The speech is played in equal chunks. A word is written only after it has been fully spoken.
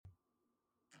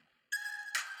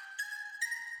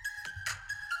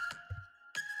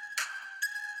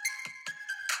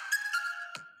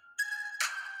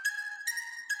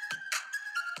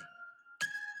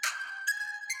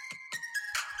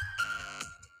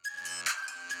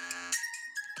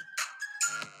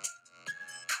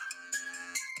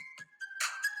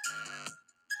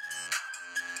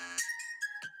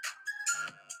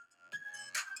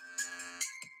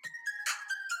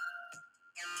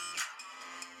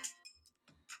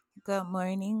Good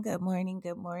morning, good morning,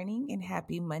 good morning, and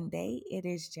happy Monday. It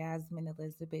is Jasmine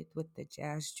Elizabeth with the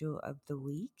Jazz Jewel of the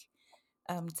Week.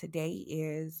 Today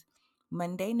is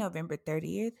Monday, November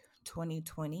 30th,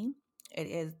 2020. It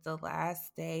is the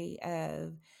last day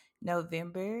of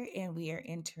November, and we are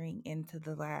entering into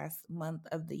the last month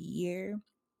of the year.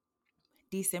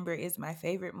 December is my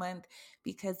favorite month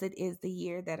because it is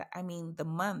the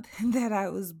month that I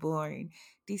was born.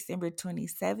 December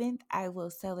 27th, I will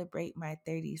celebrate my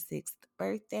 36th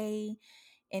birthday,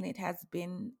 and it has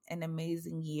been an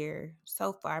amazing year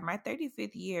so far. My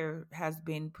 35th year has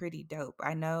been pretty dope.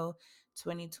 I know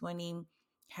 2020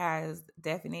 has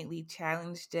definitely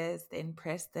challenged us and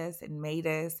pressed us and made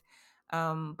us.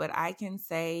 But I can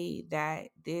say that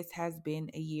this has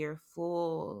been a year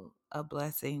full of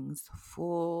blessings,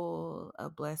 full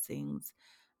of blessings.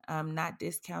 Not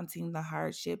discounting the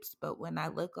hardships, but when I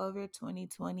look over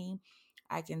 2020,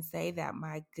 I can say that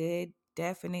my good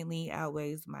definitely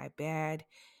outweighs my bad.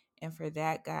 And for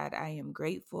that, God, I am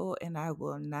grateful and I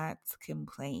will not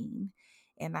complain.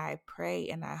 And I pray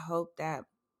and I hope that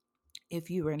if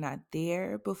you were not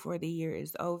there before the year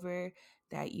is over,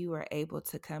 that you are able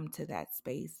to come to that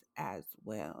space as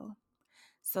well.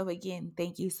 So, again,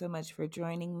 thank you so much for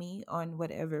joining me on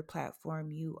whatever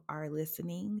platform you are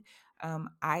listening,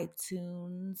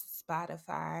 iTunes,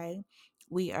 Spotify.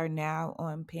 We are now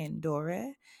on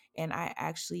Pandora. And I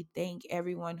actually thank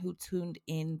everyone who tuned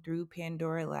in through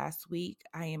Pandora last week.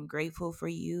 I am grateful for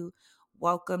you.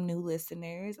 Welcome, new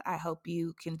listeners. I hope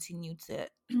you continue to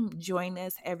join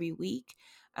us every week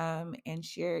and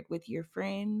share it with your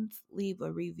friends. Leave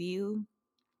a review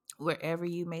wherever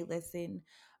you may listen.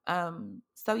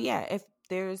 So yeah, if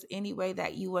there's any way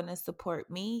that you want to support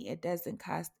me, it doesn't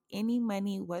cost any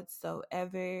money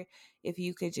whatsoever. If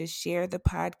you could just share the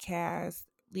podcast,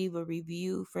 leave a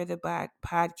review for the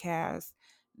podcast,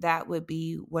 that would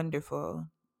be wonderful.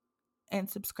 And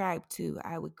subscribe too.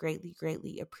 I would greatly,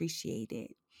 greatly appreciate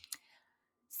it.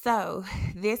 So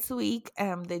this week,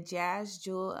 the Jazz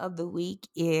Jewel of the Week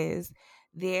is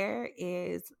there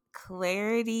is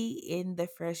clarity in the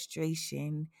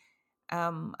frustration.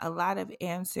 A lot of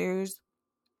answers,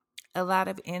 a lot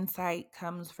of insight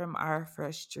comes from our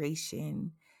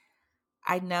frustration.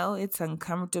 I know it's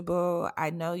uncomfortable. I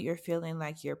know you're feeling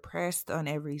like you're pressed on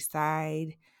every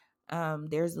side.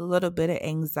 There's a little bit of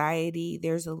anxiety,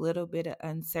 there's a little bit of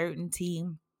uncertainty.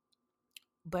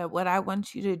 But what I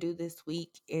want you to do this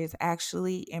week is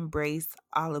actually embrace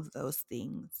all of those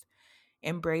things.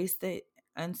 Embrace the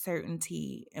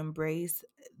uncertainty, embrace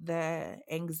the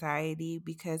anxiety,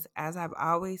 because as I've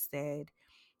always said,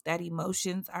 that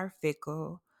emotions are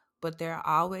fickle, but there are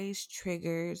always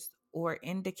triggers or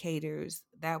indicators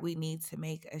that we need to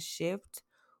make a shift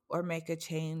or make a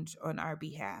change on our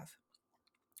behalf.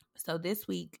 So this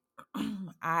week,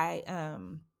 I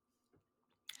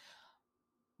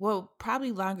well,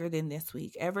 probably longer than this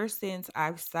week. Ever since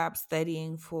I've stopped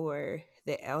studying for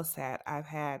the LSAT, I've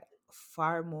had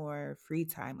far more free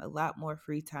time, a lot more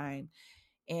free time,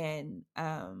 and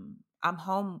I'm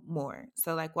home more.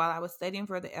 So like while I was studying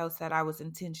for the LSAT, I was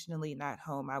intentionally not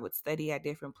home. I would study at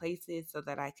different places so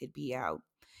that I could be out.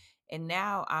 And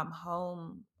now I'm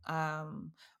home.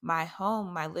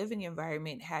 My living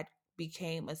environment had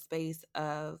became a space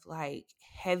of like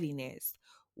heaviness,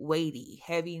 weighty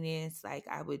heaviness. Like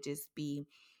I would just be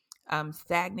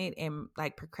stagnant and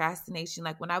like procrastination.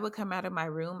 Like when I would come out of my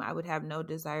room, I would have no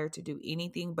desire to do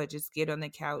anything but just get on the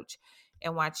couch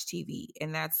and watch TV.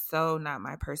 And that's so not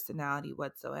my personality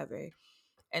whatsoever.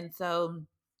 And so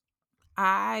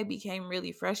I became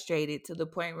really frustrated to the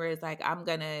point where it's like, I'm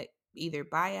going to either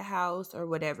buy a house or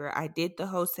whatever. I did the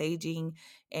whole saging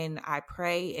and I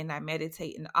pray and I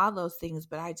meditate and all those things,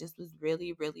 but I just was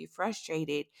really, really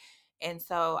frustrated. And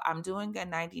so I'm doing a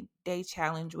 90-day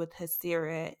challenge with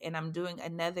Hasira, and I'm doing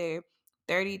another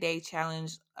 30-day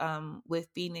challenge with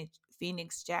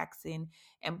Phoenix Jackson.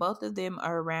 And both of them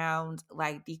are around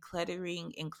like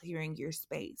decluttering and clearing your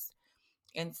space.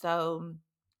 And so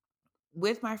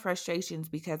with my frustrations,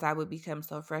 because I would become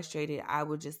so frustrated, I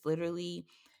would just literally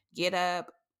get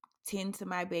up, tend to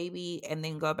my baby, and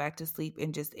then go back to sleep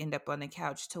and just end up on the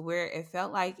couch, to where it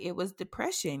felt like it was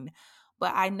depression.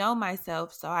 But I know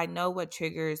myself, so I know what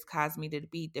triggers caused me to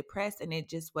be depressed, and it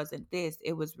just wasn't this,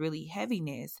 it was really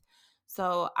heaviness.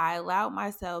 So I allowed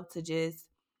myself to just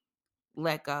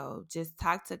let go, just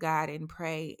talk to God and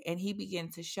pray. And He began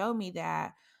to show me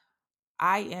that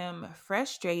I am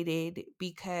frustrated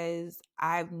because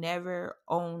I've never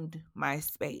owned my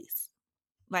space.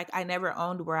 Like I never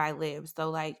owned where I live.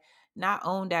 So like not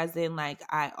owned as in like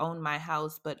I own my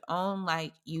house, but own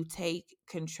like you take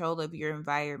control of your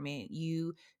environment.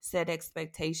 You set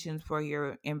expectations for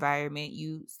your environment.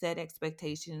 You set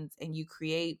expectations and you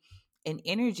create an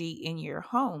energy in your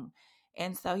home.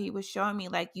 And so he was showing me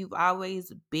like you've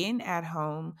always been at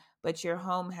home, but your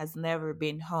home has never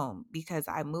been home because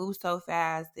I move so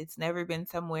fast. It's never been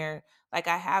somewhere like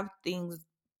I have things,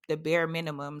 the bare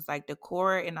minimums, like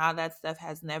decor and all that stuff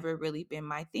has never really been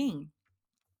my thing.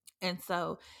 And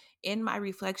so, in my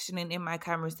reflection and in my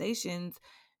conversations,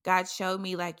 God showed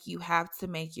me like you have to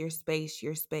make your space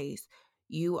your space.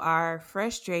 You are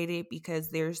frustrated because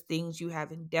there's things you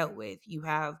haven't dealt with. You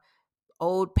have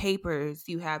old papers,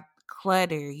 you have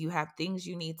clutter, you have things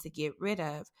you need to get rid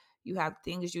of, you have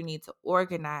things you need to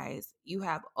organize, you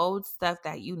have old stuff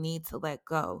that you need to let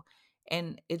go.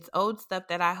 And it's old stuff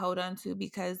that I hold on to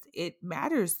because it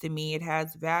matters to me. It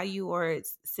has value or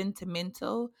it's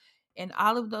sentimental. And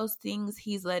all of those things,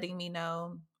 he's letting me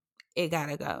know it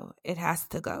gotta go. It has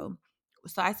to go.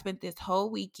 So I spent this whole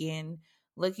weekend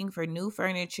looking for new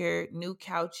furniture, new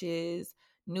couches,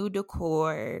 new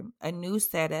decor, a new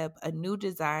setup, a new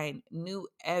design, new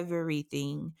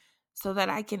everything so that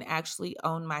I can actually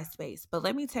own my space. But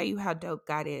let me tell you how dope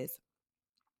God is.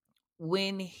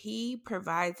 When He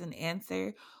provides an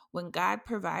answer, when God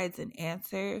provides an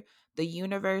answer, the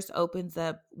universe opens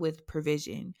up with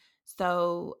provision.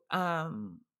 So,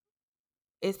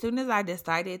 as soon as I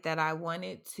decided that I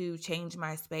wanted to change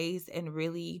my space and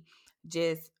really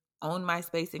just own my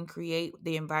space and create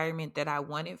the environment that I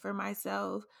wanted for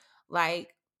myself,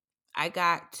 like I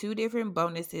got two different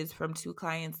bonuses from two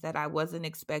clients that I wasn't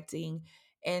expecting.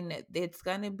 And it's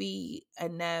going to be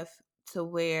enough to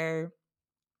where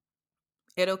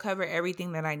it'll cover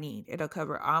everything that I need. It'll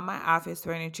cover all my office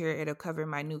furniture. It'll cover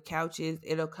my new couches.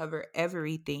 It'll cover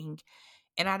everything.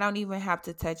 And I don't even have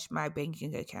to touch my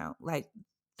banking account. Like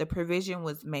the provision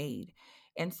was made.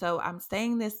 And so I'm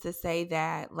saying this to say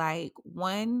that, like,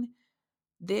 one,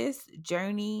 this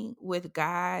journey with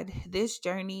God, this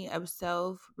journey of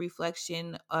self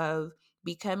reflection, of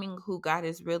becoming who God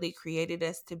has really created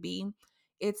us to be,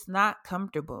 it's not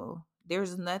comfortable.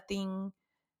 There's nothing,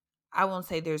 I won't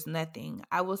say there's nothing.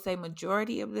 I will say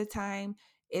majority of the time,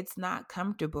 it's not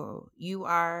comfortable. You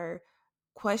are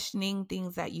questioning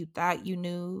things that you thought you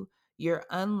knew. You're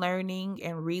unlearning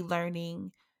and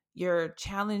relearning. You're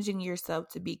challenging yourself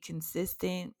to be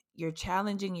consistent. You're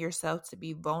challenging yourself to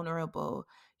be vulnerable.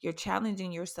 You're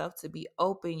challenging yourself to be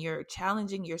open. You're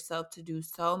challenging yourself to do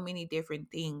so many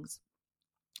different things.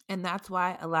 And that's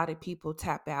why a lot of people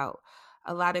tap out.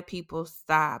 A lot of people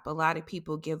stop. A lot of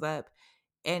people give up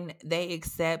and they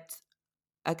accept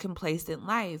a complacent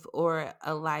life or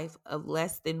a life of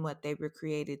less than what they were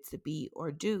created to be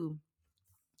or do.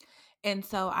 And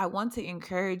so I want to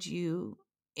encourage you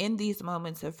in these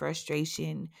moments of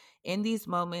frustration, in these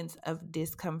moments of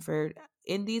discomfort,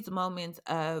 in these moments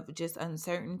of just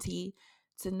uncertainty,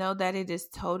 to know that it is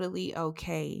totally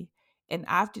okay. And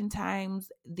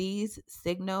oftentimes, these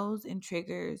signals and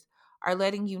triggers are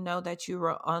letting you know that you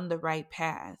are on the right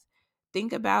path.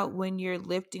 Think about when you're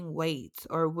lifting weights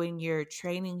or when you're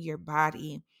training your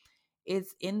body.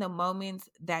 It's in the moments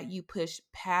that you push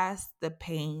past the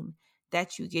pain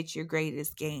that you get your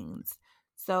greatest gains.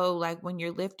 So, like when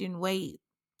you're lifting weight,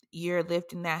 you're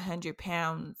lifting that 100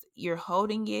 pounds, you're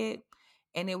holding it,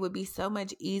 and it would be so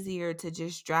much easier to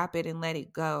just drop it and let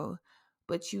it go.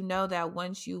 But you know that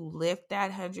once you lift that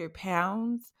 100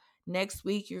 pounds, next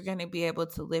week you're going to be able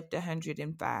to lift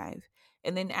 105.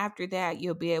 And then after that,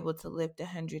 you'll be able to lift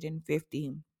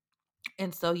 150.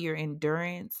 And so your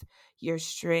endurance, your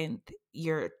strength,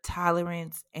 your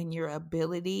tolerance, and your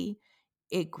ability,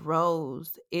 it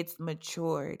grows, it's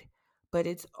matured. But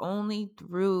it's only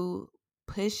through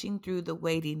pushing through the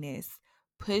weightiness,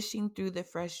 pushing through the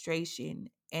frustration,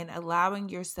 and allowing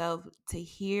yourself to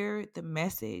hear the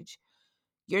message.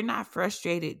 You're not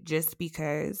frustrated just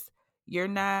because. You're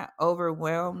not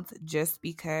overwhelmed just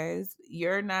because.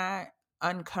 You're not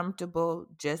uncomfortable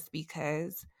just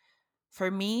because. For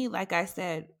me, like I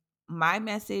said, my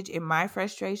message and my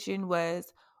frustration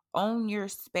was own your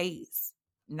space,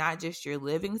 not just your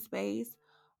living space.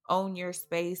 Own your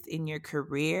space in your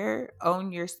career,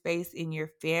 own your space in your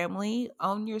family,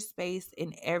 own your space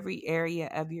in every area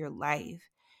of your life.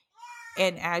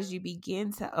 And as you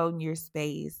begin to own your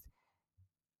space,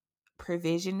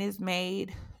 provision is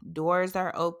made, doors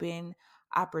are open,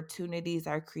 opportunities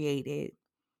are created.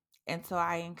 And so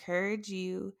I encourage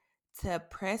you to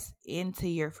press into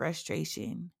your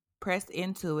frustration. Press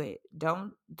into it.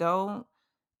 Don't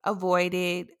avoid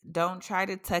it. Don't try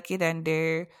to tuck it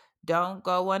under. Don't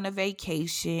go on a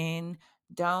vacation.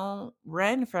 Don't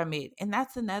run from it. And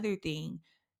that's another thing.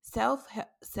 Self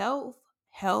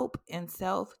help and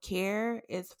self care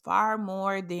is far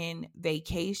more than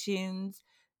vacations,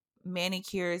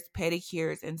 manicures,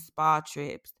 pedicures, and spa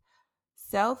trips.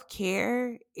 Self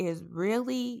care is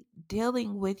really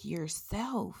dealing with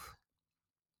yourself.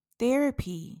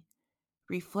 Therapy,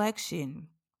 reflection,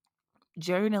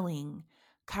 journaling,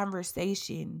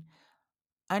 conversation,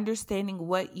 understanding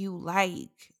what you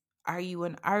like. Are you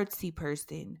an artsy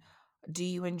person? Do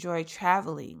you enjoy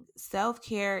traveling? Self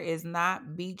care is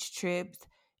not beach trips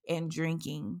and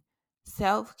drinking.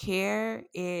 Self care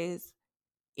is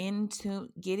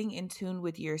getting in tune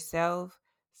with yourself,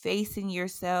 facing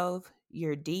yourself,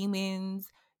 your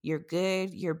demons, your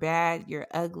good, your bad, your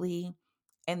ugly,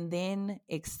 and then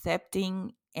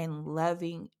accepting and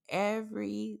loving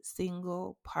every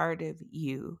single part of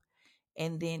you,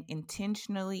 and then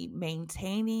intentionally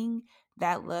maintaining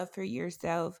that love for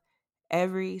yourself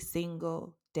every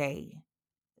single day.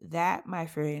 That, my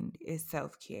friend, is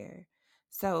self care.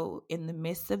 So, in the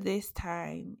midst of this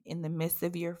time, in the midst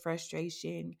of your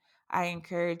frustration, I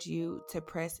encourage you to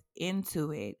press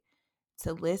into it,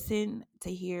 to listen,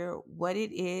 to hear what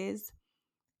it is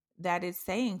that it's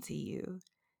saying to you,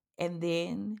 and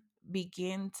then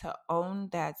begin to own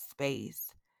that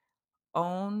space,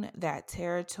 own that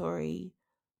territory,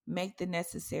 make the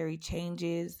necessary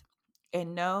changes,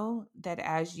 and know that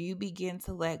as you begin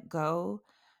to let go,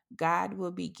 God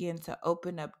will begin to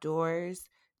open up doors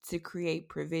to create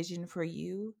provision for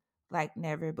you like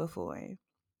never before.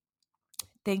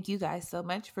 Thank you guys so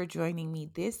much for joining me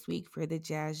this week for the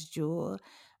Jazz Jewel.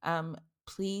 Um,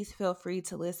 Please feel free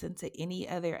to listen to any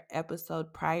other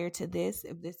episode prior to this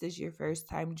if this is your first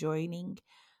time joining.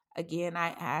 Again, I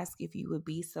ask if you would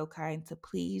be so kind to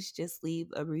please just leave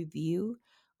a review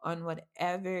on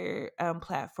whatever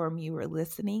platform you are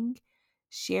listening.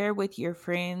 Share with your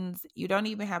friends. You don't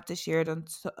even have to share it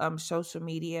on social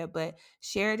media, but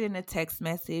share it in a text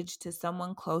message to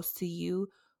someone close to you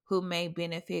who may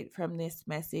benefit from this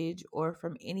message or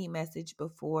from any message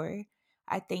before.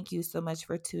 I thank you so much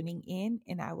for tuning in,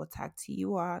 and I will talk to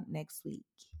you all next week.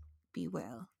 Be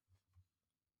well.